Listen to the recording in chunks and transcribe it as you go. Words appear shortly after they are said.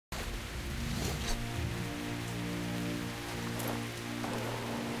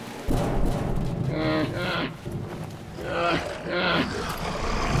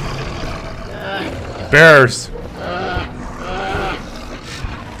Bears!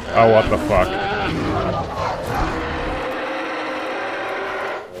 Oh, what the fuck.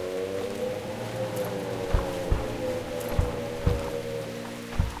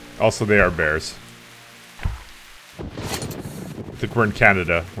 Also, they are bears. I think we're in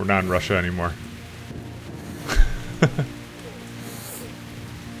Canada. We're not in Russia anymore.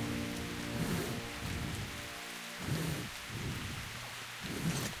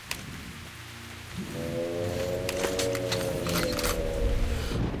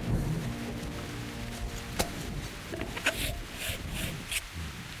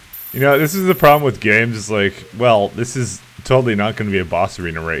 You know, this is the problem with games, is like, well, this is totally not going to be a boss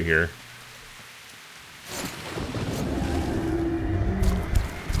arena right here.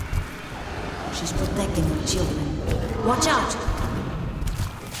 She's protecting her children. Watch out!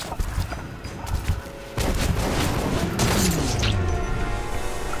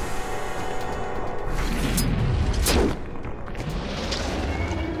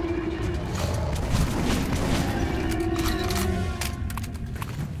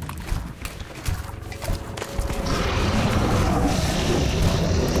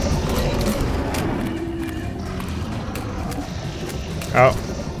 Oh,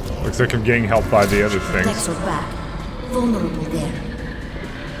 looks like I'm getting helped by the other things. Protects her back. Vulnerable there.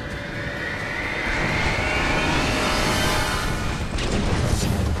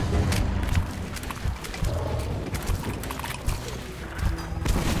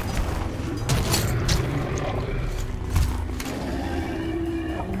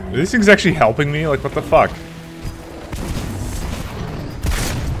 Are these things actually helping me? Like, what the fuck?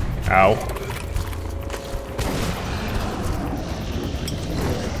 Ow.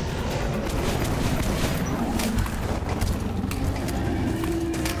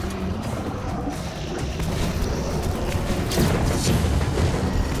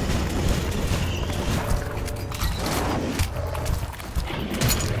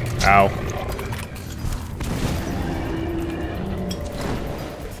 Ow.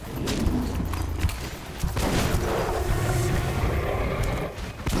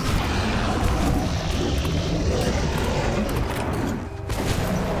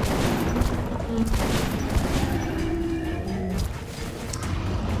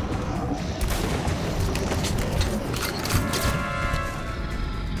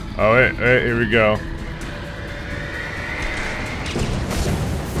 Oh, wait, here we go.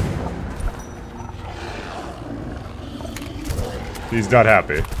 He's not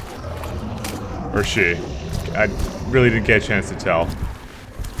happy. Or she. I really didn't get a chance to tell.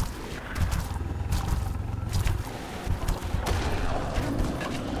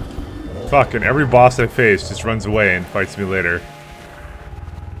 Fucking every boss I face just runs away and fights me later.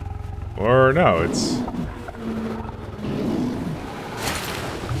 Or no, it's...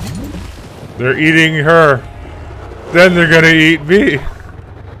 They're eating her. Then they're gonna eat me.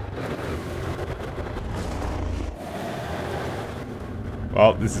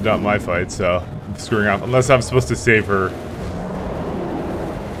 Well, this is not my fight, so I'm screwing up. Unless I'm supposed to save her.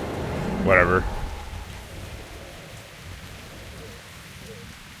 Whatever.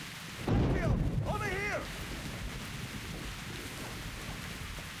 Over here!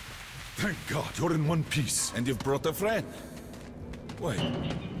 Thank God you're in one piece, and you've brought a friend. Wait,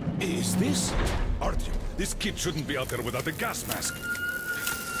 is this Artyom? This kid shouldn't be out there without a gas mask.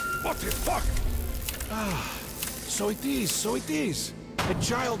 What the fuck? Ah, so it is. A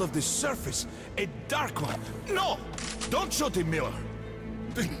child of the surface. A dark one. No! Don't shoot him, Miller.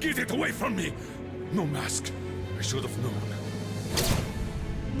 Then get it away from me. No mask. I should have known.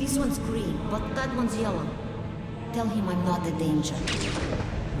 This one's green, but that one's yellow. Tell him I'm not a danger.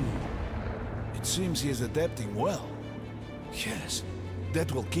 It seems he is adapting well. Yes,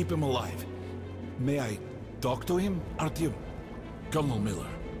 that will keep him alive. May I talk to him, Artyom? Colonel Miller,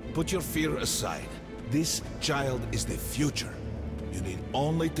 put your fear aside. This child is the future. You need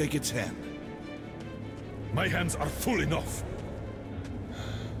only take its hand. My hands are full enough.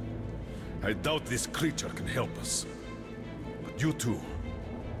 I doubt this creature can help us. But you two,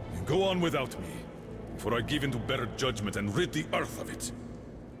 you go on without me, before I give in to better judgment and rid the Earth of it.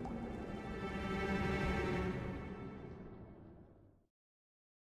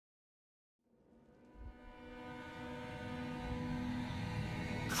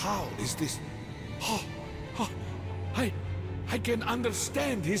 How is this? I can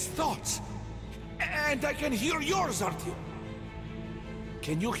understand his thoughts. And I can hear yours, Artyom.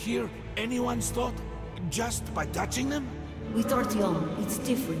 Can you hear anyone's thought just by touching them? With Artyom, it's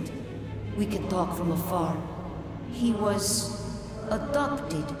different. We can talk from afar. He was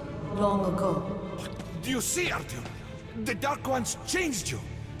adopted long ago. Do you see, Artyom? The Dark Ones changed you.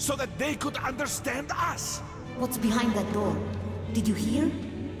 so that they could understand us. What's behind that door? Did you hear?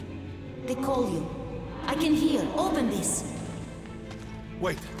 They call you. I can hear. Open this.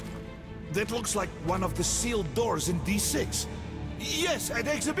 Wait. That looks like one of the sealed doors in D6. Yes, at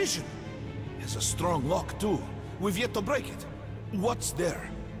exhibition. Has a strong lock, too. We've yet to break it. What's there?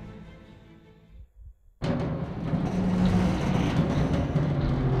 My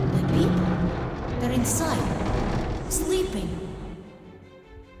people? They're inside. Sleeping.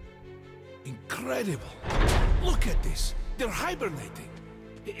 Incredible. Look at this. They're hibernating.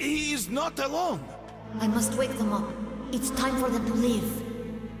 He is not alone. I must wake them up. It's time for them to live.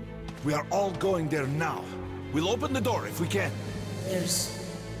 We are all going there now. We'll open the door if we can. There's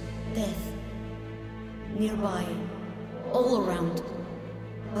death nearby, all around.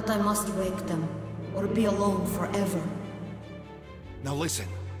 But I must wake them, or be alone forever. Now listen.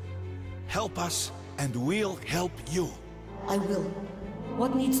 Help us, and we'll help you. I will.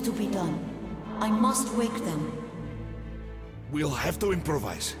 What needs to be done? I must wake them. We'll have to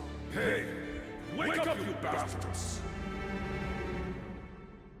improvise. Hey! Wake up, you bastards!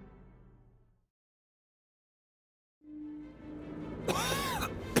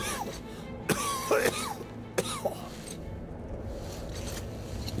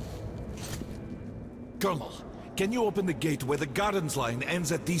 Colonel, can you open the gate where the Gardens line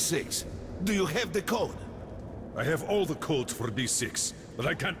ends at D6? Do you have the code? I have all the codes for D6, but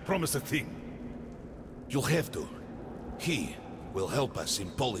I can't promise a thing. You'll have to. He will help us in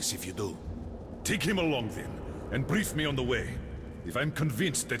Polis if you do. Take him along then, and brief me on the way. If I'm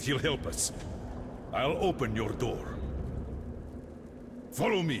convinced that he'll help us, I'll open your door.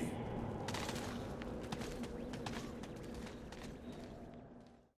 Follow me.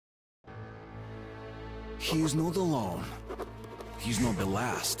 He is not alone. He's not the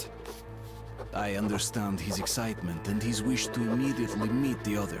last. I understand his excitement and his wish to immediately meet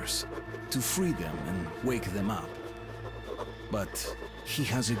the others, to free them and wake them up. But he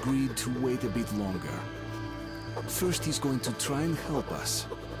has agreed to wait a bit longer. First, he's going to try and help us.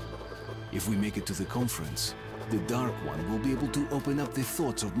 If we make it to the conference, the Dark One will be able to open up the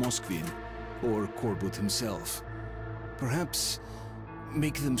thoughts of Moskvin, or Korbut himself. Perhaps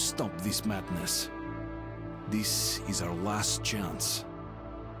make them stop this madness. This is our last chance.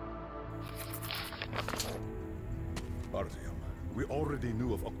 Artyom, we already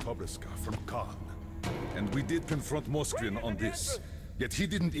knew of Oktyabrska from Khan. And we did confront Moskvin on this, yet he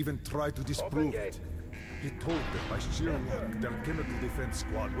didn't even try to disprove it. He told them by sheer luck their chemical defense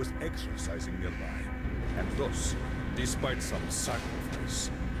squad was exercising nearby. And thus, despite some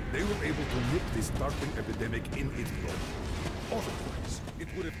sacrifice, they were able to nip this darkling epidemic in its bud. Otherwise, it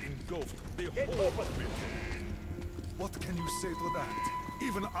would have engulfed the whole building. What can you say to that?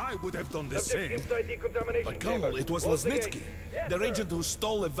 Even I would have done the same. But Colonel, it was Lesnitsky, their agent who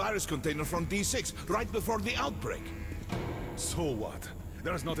stole a virus container from D6 right before the outbreak. So what?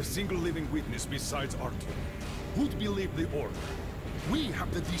 There's not a single living witness besides Artyom. Who'd believe the order? We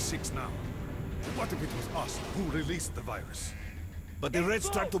have the D6 now. What if it was us who released the virus? But the Reds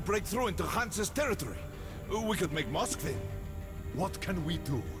tried to break through into Hansa's territory. We could make Moskvin. What can we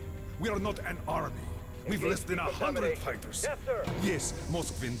do? We are not an army. We've less than 100 fighters. Yes, sir. Yes,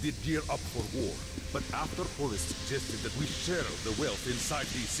 Moskvin did gear up for war. But after Polis suggested that we share the wealth inside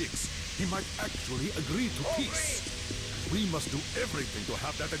D6, he might actually agree to peace. We must do everything to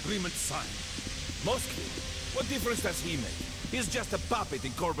have that agreement signed. Moskvin? What difference does he make? He's just a puppet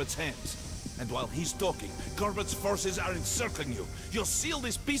in Korbut's hands. And while he's talking, Korbut's forces are encircling you. You'll seal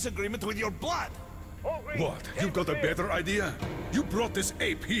this peace agreement with your blood. What? You got a better idea? You brought this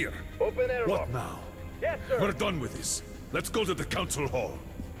ape here. Open air What lock. now? Yes, sir. We're done with this. Let's go to the council hall.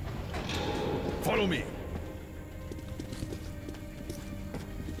 Follow me.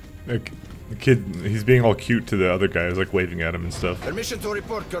 Like, the kid, he's being all cute to the other guy. He's like waving at him and stuff. Permission to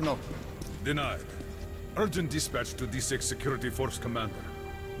report, Colonel. Denied. Urgent dispatch to D6 Security Force Commander.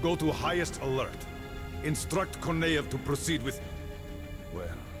 Go to highest alert. Instruct Korneyev to proceed with...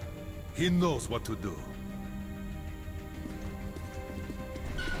 Well, he knows what to do.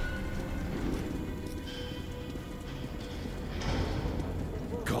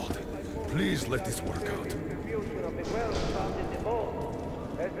 God, please let this work out. Confusion of the wealth found in the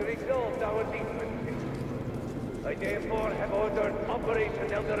vault has resolved our differences. I therefore have ordered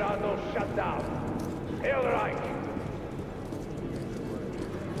Operation El Dorado shut down. Hail Reich!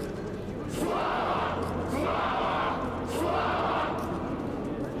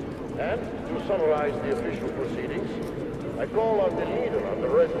 And to summarize the official proceedings, I call on the leader of the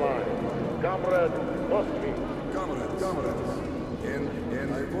Red Line, Comrade Moskvin. Comrades.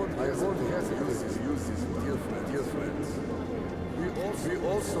 And I won't hesitate to use this, dear friends. We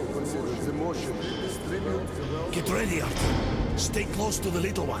also consider the motion to distribute the wealth. Get ready, Arthur. Stay close to the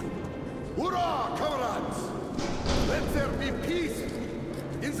little one. Hurrah, comrades! Let there be peace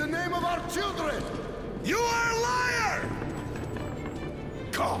in the name of our children! You are a liar!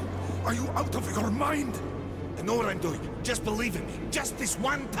 God, are you out of your mind? I know what I'm doing. Just believe in me. Just this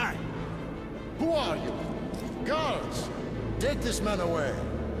one time. Who are you? Guards! Take this man away.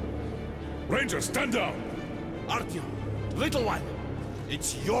 Ranger, stand down! Artyom, little one,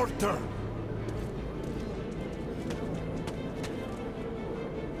 it's your turn.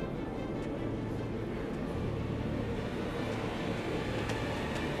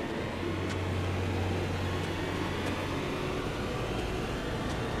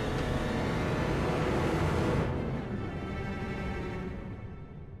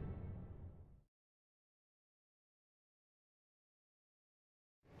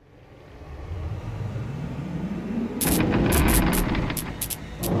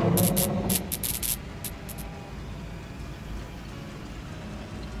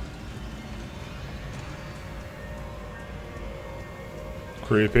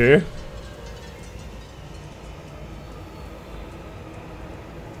 Creepy. Is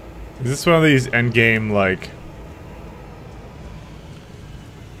this one of these endgame, like...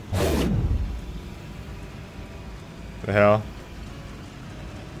 The hell?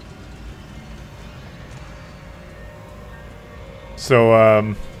 So,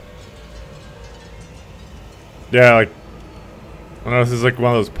 yeah, like... I don't know, this is like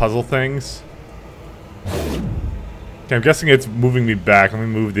one of those puzzle things. Okay, I'm guessing it's moving me back. Let me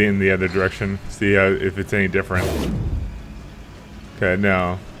move in the other direction. See if it's any different. Okay,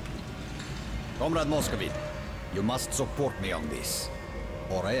 no. Comrade Moscovite, you must support me on this.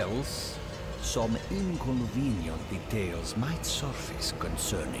 Or else, some inconvenient details might surface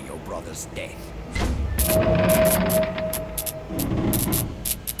concerning your brother's death.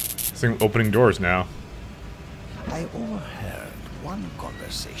 This thing opening doors now. I overheard one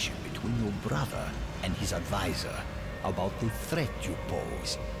conversation between your brother and his advisor about the threat you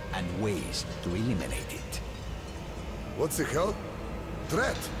pose and ways to eliminate it. What the hell?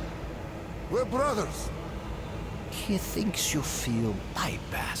 Threat? We're brothers. He thinks you feel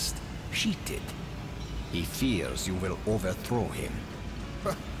bypassed, cheated. He fears you will overthrow him.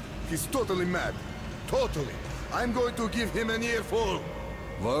 He's totally mad. Totally. I'm going to give him an earful.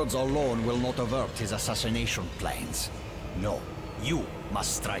 Words alone will not avert his assassination plans. No, you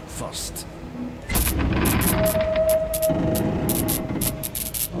must strike first.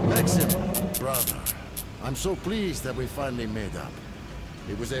 Maxim, brother, I'm so pleased that we finally made up.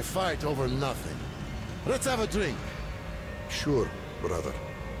 It was a fight over nothing. Let's have a drink. Sure, brother.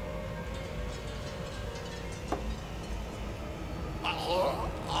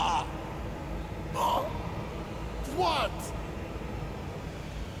 What?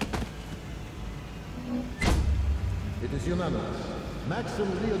 It is unanimous. Maxim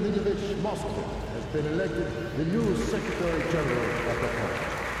Leonidovich Moskvin has been elected the new Secretary General of the Party.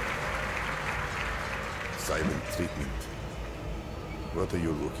 Silent treatment. What are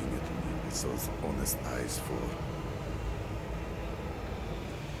you looking at me with those honest eyes for?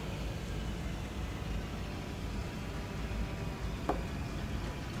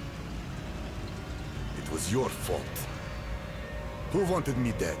 It was your fault. Who wanted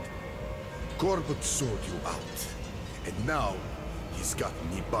me dead? Corbett sold you out. And now, he's got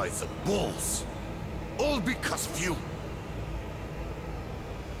me by the balls. All because of you.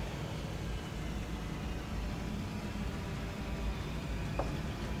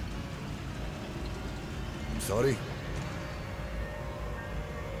 I'm sorry.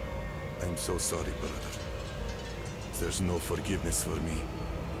 I'm so sorry, brother. There's no forgiveness for me.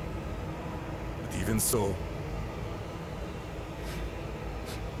 But even so,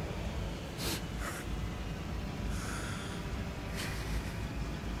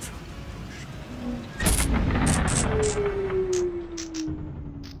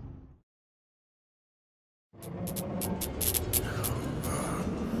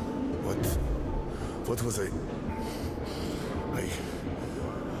 what was I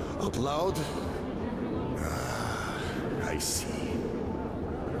out loud? I see.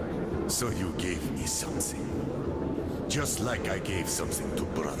 So you gave me something. Just like I gave something to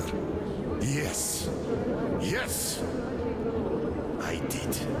brother. Yes. Yes! I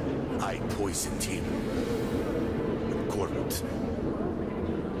did. I poisoned him. But Corbett,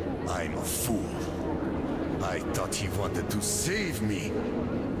 I'm a fool. I thought he wanted to save me.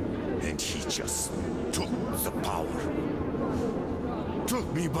 And he just took the power.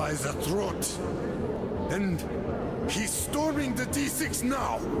 Took me by the throat. And he's storming the D6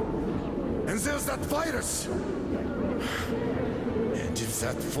 now. And there's that virus. And if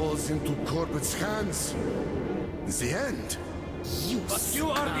that falls into Corbett's hands, the end. But you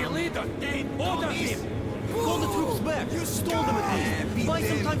are the leader! Order him! Call the troops back! You stole them at least! Buy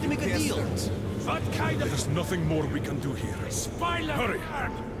some time to make a deal! What kind of There's nothing more we can do here. spoiler? Hurry!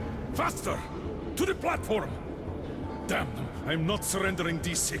 Faster! To the platform! Damn them! I'm not surrendering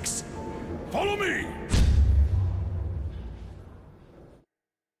D6. Follow me!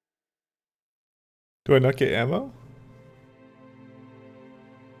 Do I not get ammo?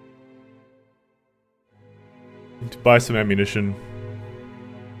 Need to buy some ammunition.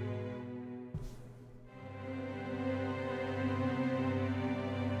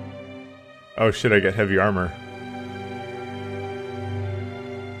 Oh shit, I get heavy armor.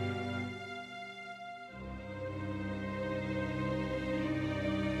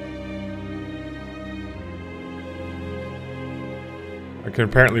 I can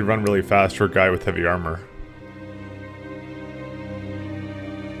apparently run really fast for a guy with heavy armor.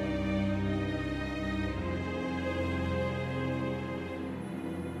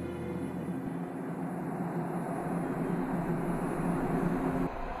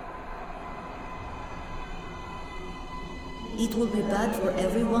 It will be bad for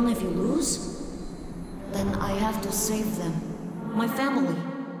everyone if you lose? Then I have to save them. My family.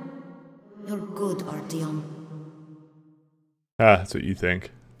 You're good, Artyom. Ah, that's what you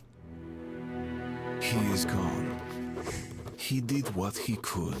think. He is gone. He did what he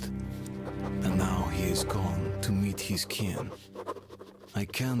could. And now he is gone to meet his kin. I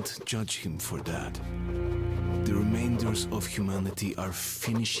can't judge him for that. The remainders of humanity are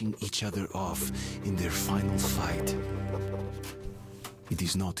finishing each other off in their final fight. It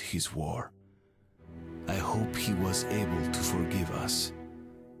is not his war. I hope he was able to forgive us.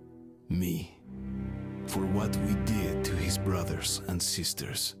 Me. For what we did to his brothers and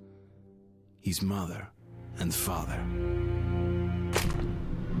sisters. His mother and father.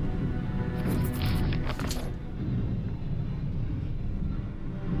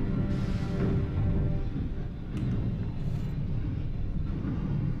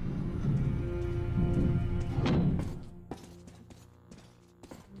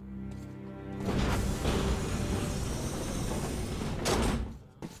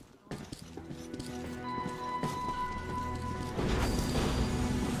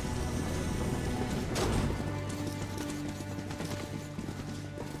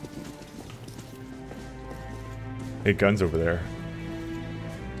 Hey, guns over there.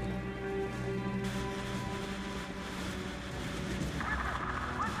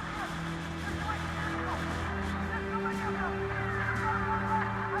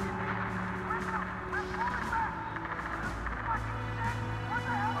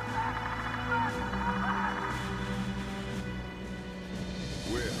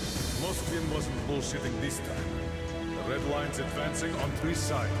 Well, Moskvin wasn't bullshitting this time. The red line's advancing on 3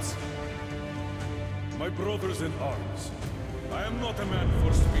 sides. My brothers in arms, I am not a man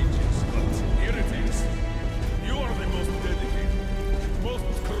for speeches, but here it is. You are the most dedicated,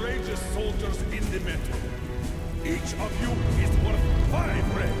 most courageous soldiers in the metro. Each of you is worth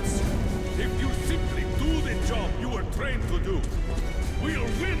 5 reds. If you simply do the job you were trained to do, we'll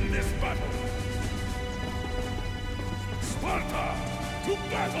win this battle. Sparta, to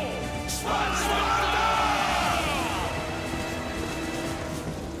battle! Sparta!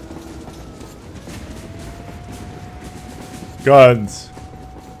 Guns.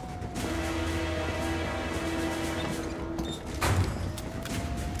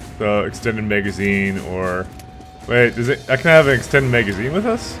 So extended magazine or wait, does it? I can have an extended magazine with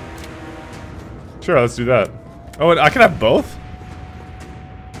us? Sure, let's do that. Oh, and I can have both?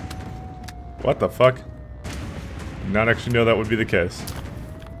 What the fuck? Did not actually know that would be the case.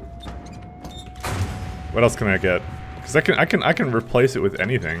 What else can I get? Because I can replace it with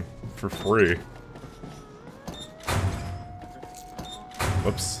anything for free.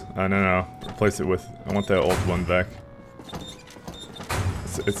 Whoops. No. Replace it with... I want that old one back.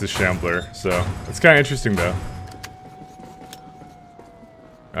 It's a Shambler, so... It's kind of interesting, though.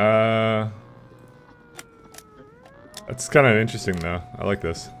 That's kind of interesting, though. I like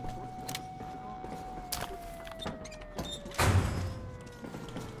this.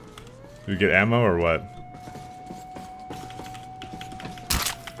 Do we get ammo, or what?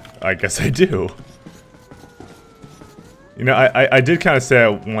 I guess I do. You know, I did kind of say I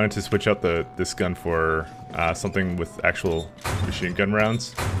wanted to switch out this gun for something with actual machine gun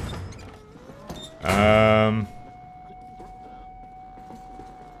rounds.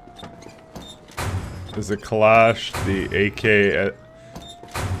 There's a Kalash, the AK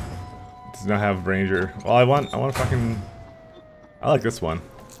does not have Ranger. Well, I want fucking... I like this one.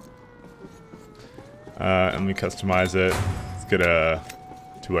 Let me customize it. It's get a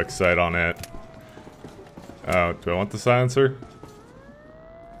 2x sight on it. Oh, do I want the silencer?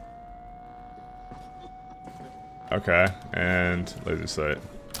 Okay, and laser sight.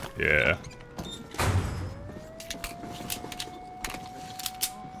 Yeah.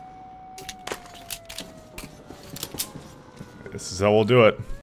 This is how we'll do it.